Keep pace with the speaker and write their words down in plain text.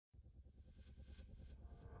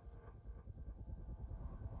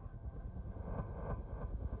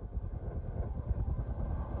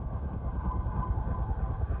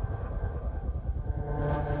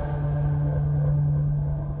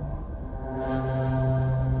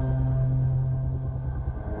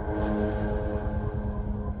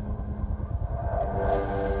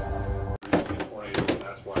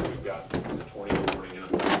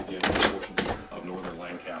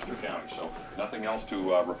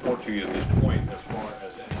report to you at this point as far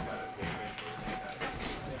as any kind of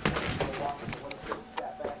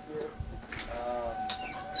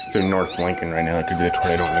damage. Through North Lincoln right now. It could be a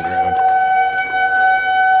tornado on the ground.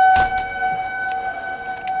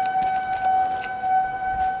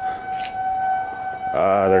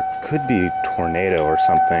 There could be a tornado or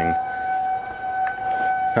something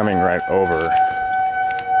coming right over.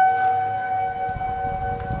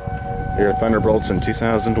 Here are Thunderbolts in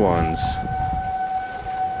 2001s.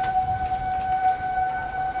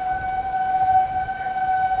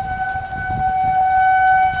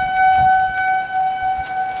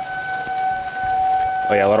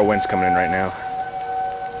 Oh yeah, a lot of wind's coming in right now.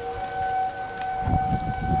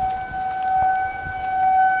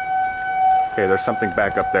 Okay, there's something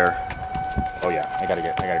back up there. Oh yeah, I gotta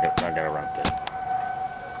run up there.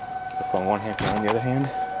 Look on one hand, on the other hand.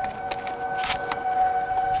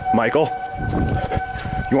 Michael,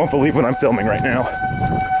 you won't believe what I'm filming right now.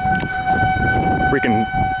 Freaking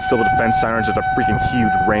civil defense sirens. There's a freaking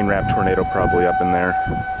huge rain wrap tornado probably up in there.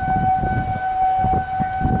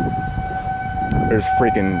 There's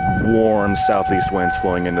freaking warm southeast winds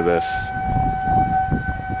flowing into this.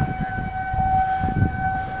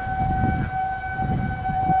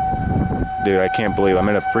 Dude, I can't believe I'm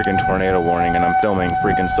in a freaking tornado warning and I'm filming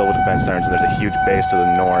freaking civil defense sirens and there's a huge base to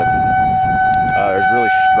the north. There's really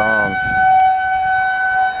strong.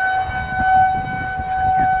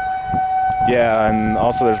 Yeah, and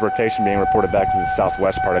also there's rotation being reported back to the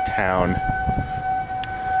southwest part of town.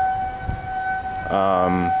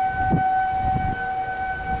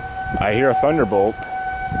 I hear a thunderbolt.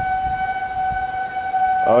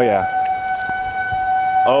 Oh yeah.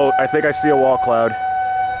 Oh, I think I see a wall cloud.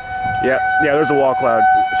 Yeah, there's a wall cloud.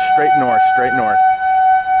 Straight north, straight north.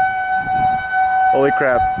 Holy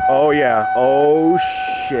crap. Oh yeah. Oh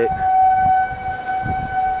shit.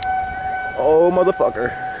 Oh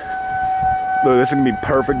motherfucker. Look, this is gonna be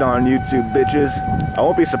perfect on YouTube, bitches. I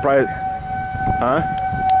won't be surprised. Huh?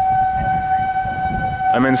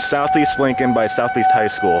 I'm in Southeast Lincoln by Southeast High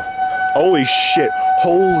School. Holy shit.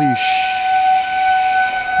 Holy shit.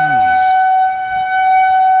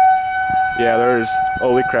 Yeah, there's...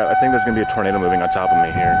 Holy crap, I think there's gonna be a tornado moving on top of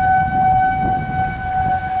me here.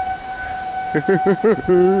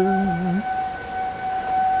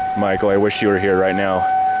 Michael, I wish you were here right now.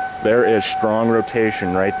 There is strong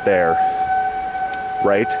rotation right there.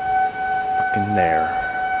 Right fucking there.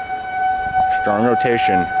 Strong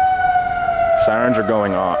rotation. Sirens are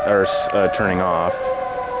going off, or turning off.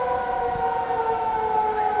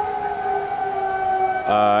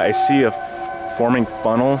 I see a forming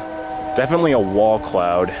funnel. Definitely a wall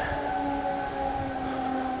cloud.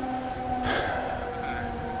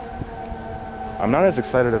 I'm not as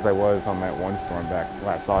excited as I was on that one storm back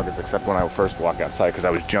last August, except when I first walked outside because I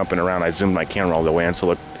was jumping around. I zoomed my camera all the way in,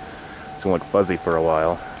 so it's gonna look fuzzy for a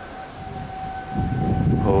while.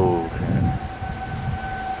 Oh, man.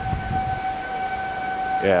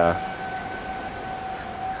 Yeah.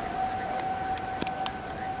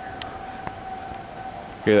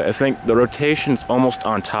 Okay, I think the rotation's almost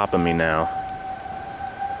on top of me now.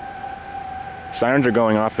 Sirens are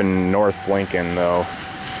going off in North Lincoln, though.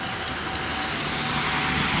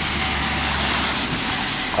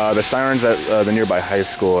 The sirens at the nearby high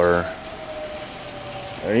school or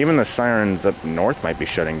even the sirens up north might be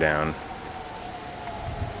shutting down.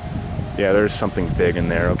 Yeah, there's something big in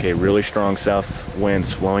there. Okay, really strong south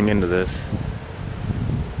winds flowing into this.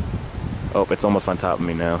 Oh, it's almost on top of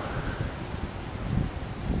me now.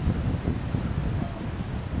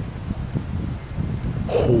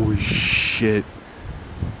 Holy shit.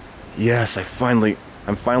 Yes, I'm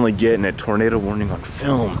finally getting it. Tornado warning on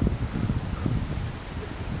film.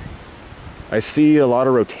 I see a lot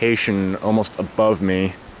of rotation almost above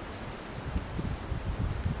me.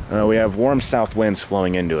 We have warm south winds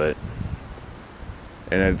flowing into it.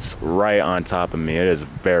 And it's right on top of me. It is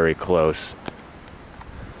very close.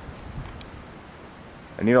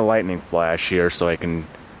 I need a lightning flash here so I can,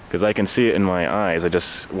 because I can see it in my eyes. I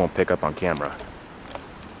just won't pick up on camera.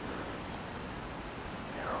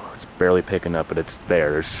 It's barely picking up, but it's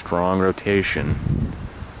there. There's strong rotation.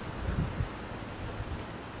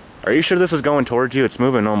 Are you sure this is going towards you? It's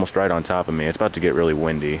moving almost right on top of me. It's about to get really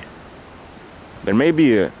windy. There may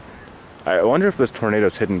be a... I wonder if this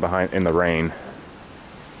tornado's hidden behind in the rain.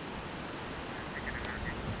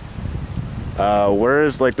 Where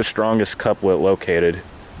is like the strongest couplet located?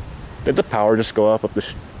 Did the power just go up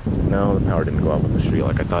the... No, the power didn't go up the street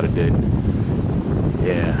like I thought it did.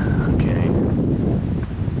 Yeah, okay.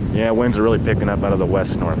 Yeah, winds are really picking up out of the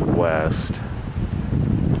west-northwest.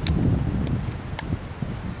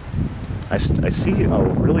 I see a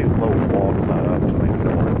really low wall cloud up to my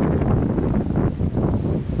north.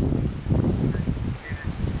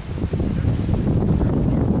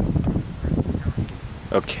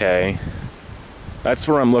 Okay. That's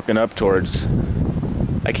where I'm looking up towards.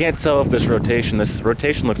 I can't tell if this rotation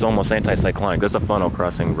looks almost anticyclonic. There's a funnel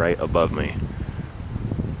crossing right above me.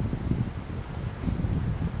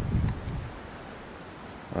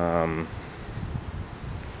 Oh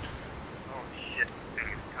shit,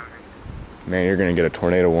 things coming. Man, you're gonna get a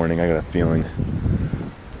tornado warning, I got a feeling. Is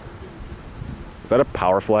that a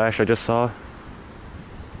power flash I just saw?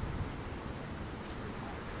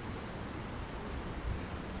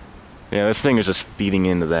 Yeah, this thing is just feeding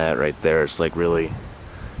into that right there. It's like really...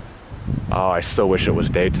 Oh, I so wish it was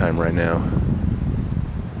daytime right now.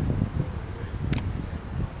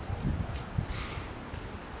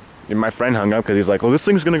 And my friend hung up because he's like, oh, this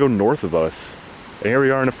thing's gonna go north of us. And here we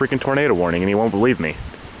are in a freaking tornado warning and he won't believe me.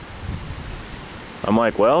 I'm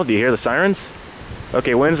like, well, do you hear the sirens?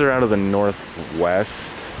 Okay, winds are out of the northwest.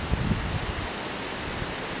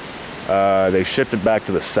 They shifted back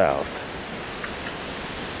to the south.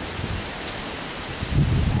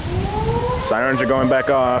 Sirens are going back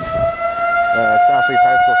off. Southeast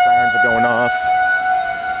High School sirens are going off.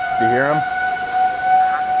 Do you hear them?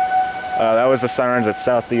 That was the sirens at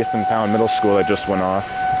Southeast and Pound Middle School that just went off.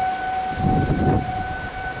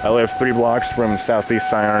 I live 3 blocks from Southeast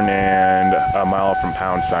Siren and a mile from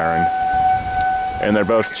Pound Siren. And they're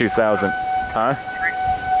both 2,000. Huh?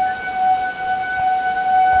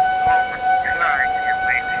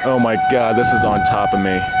 Oh my god, this is on top of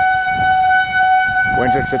me.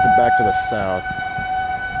 Winds are shifted back to the south.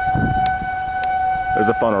 There's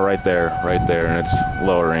a funnel right there, and it's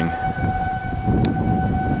lowering.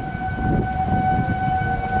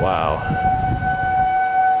 Wow.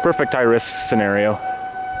 Perfect high risk scenario.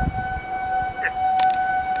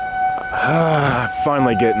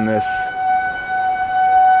 Finally getting this.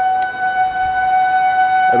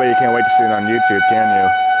 I bet you can't wait to see it on YouTube, can you?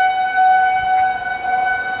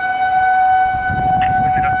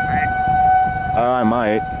 I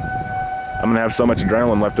might. I'm gonna have so much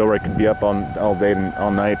adrenaline left over I could be up all day,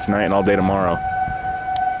 all night tonight, and all day tomorrow.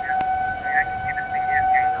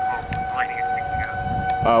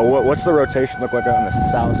 What's the rotation look like on the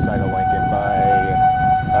south side of Lincoln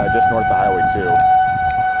by just north of Highway 2?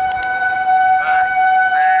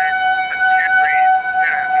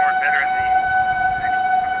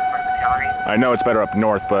 I know it's better up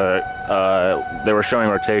north, but they were showing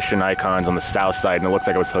rotation icons on the south side, and it looked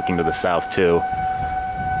like it was hooking to the south too.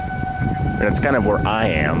 And it's kind of where I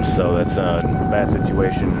am, so that's a bad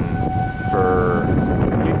situation for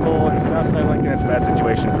people on the south side of Lincoln. It's a bad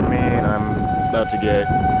situation for me, and I'm about to get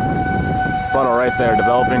funnel right there,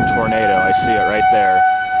 developing tornado. I see it right there.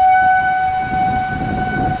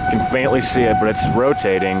 You can faintly see it, but it's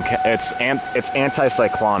rotating. It's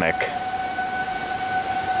anticyclonic.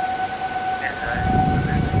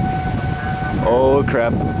 Oh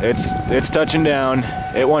crap! It's touching down.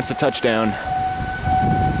 It wants to touch down.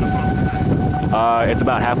 It's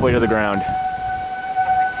about halfway to the ground.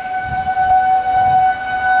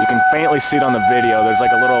 You can faintly see it on the video. There's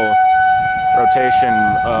like a little rotation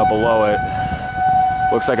below it.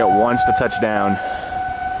 Looks like it wants to touch down.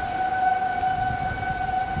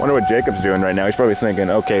 Wonder what Jacob's doing right now. He's probably thinking,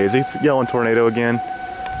 okay, is he yelling tornado again?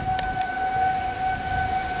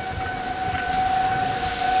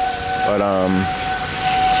 But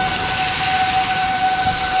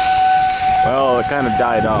well, it kind of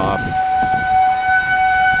died off.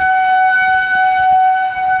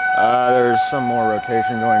 There's some more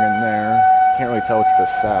rotation going in there. Can't really tell it's the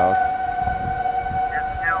south. There's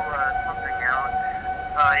still something out.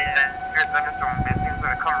 Yeah, there's thunderstorm. It seems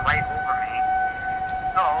going to come right over me.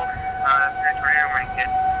 So, there's tornado warning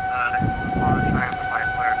hits.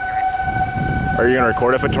 Are you going to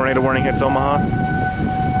record if a tornado warning hits Omaha?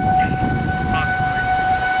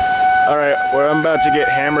 Alright, well, I'm about to get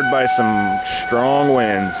hammered by some strong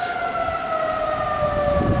winds.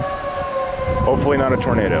 Hopefully not a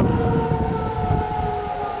tornado.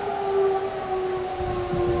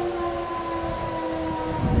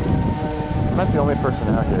 I'm not the only person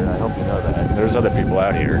out here, and I hope you know that. There's other people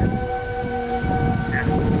out here.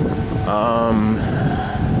 I'm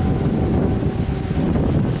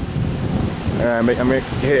gonna get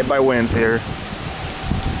hit by winds here.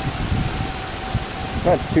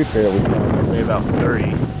 Not too fairly, maybe about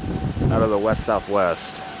 30 out of the west-southwest.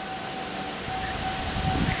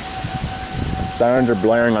 Sirens are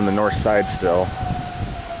blaring on the north side still.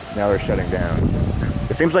 Now they're shutting down.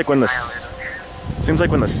 It seems like when the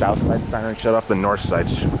south side siren shut off, the north side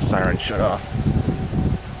siren shut off.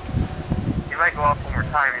 You might go off one more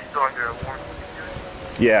time. You're still under a warning.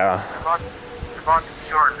 Yeah. The box is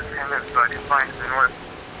short, but confined to the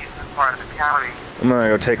northeastern part of the county. I'm gonna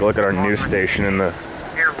go take a look at our news station in the...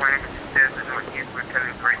 Here, when it says the northeast would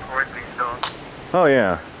heading right towards me still. Oh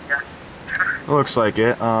yeah, Yeah. looks like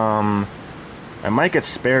it. I might get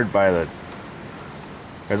spared by the,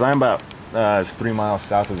 because I'm about 3 miles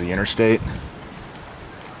south of the interstate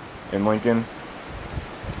in Lincoln.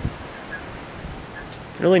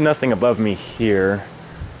 Really nothing above me here.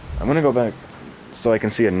 I'm gonna go back so I can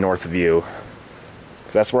see a north view,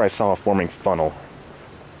 because that's where I saw a forming funnel.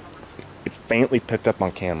 It faintly picked up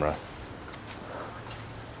on camera.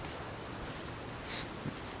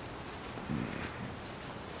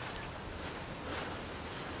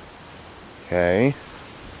 Okay.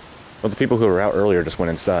 Well, the people who were out earlier just went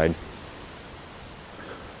inside.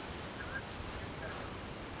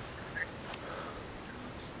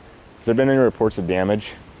 Has there been any reports of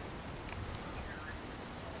damage?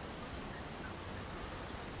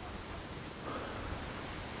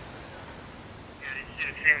 Yeah, you should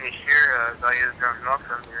have seen me share values dropping off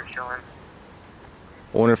from here showing.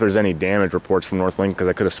 I wonder if there's any damage reports from North Lincoln, because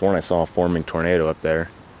I could have sworn I saw a forming tornado up there.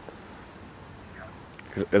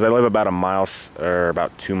 Because I live about a mile, or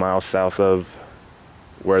about 2 miles south of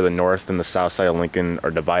where the north and the south side of Lincoln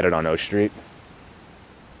are divided on O Street.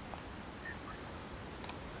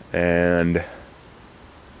 And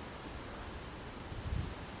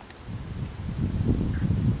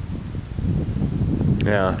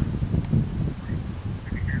yeah,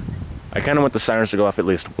 I kind of want the sirens to go off at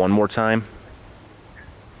least one more time.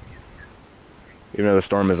 Even though the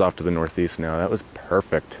storm is off to the northeast now. That was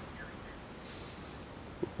perfect.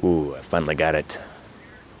 Ooh, I finally got it.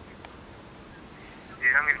 Dude,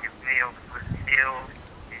 I'm gonna get nailed with steel.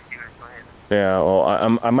 Yeah,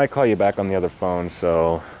 well, I might call you back on the other phone,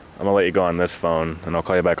 so I'm gonna let you go on this phone, and I'll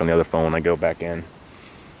call you back on the other phone when I go back in.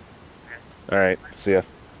 Alright, see ya.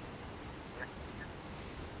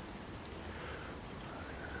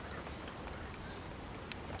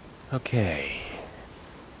 Okay.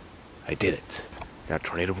 I did it. Got a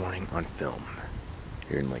tornado warning on film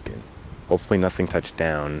here in Lincoln. Hopefully nothing touched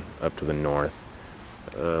down up to the north.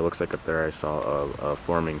 Looks like up there I saw a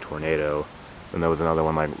forming tornado. And there was another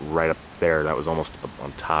one like right up there that was almost up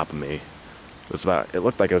on top of me. It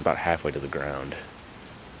looked like it was about halfway to the ground.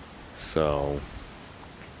 So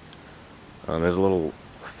there's a little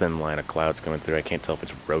thin line of clouds coming through. I can't tell if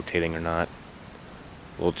it's rotating or not.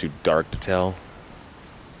 A little too dark to tell.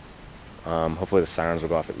 Hopefully the sirens will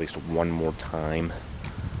go off at least one more time.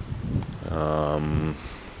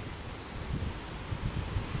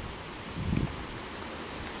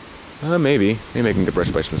 Maybe I can get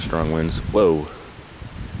brushed by some strong winds. Whoa.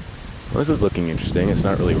 Well, this is looking interesting. It's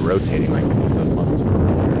not really rotating like the clouds were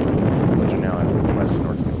earlier, which are now at west,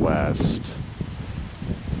 north, and west.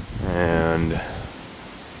 And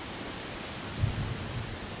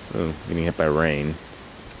oh, getting hit by rain.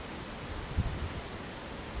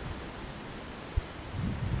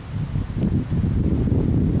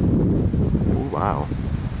 Ooh, wow.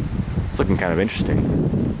 It's looking kind of interesting.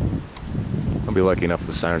 I'll be lucky enough if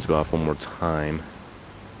the sirens go off one more time.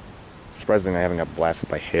 Surprisingly, I haven't got blasted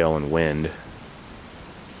by hail and wind.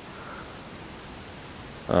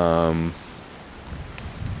 Well,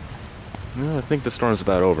 I think the storm's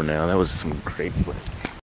about over now. That was some great footage.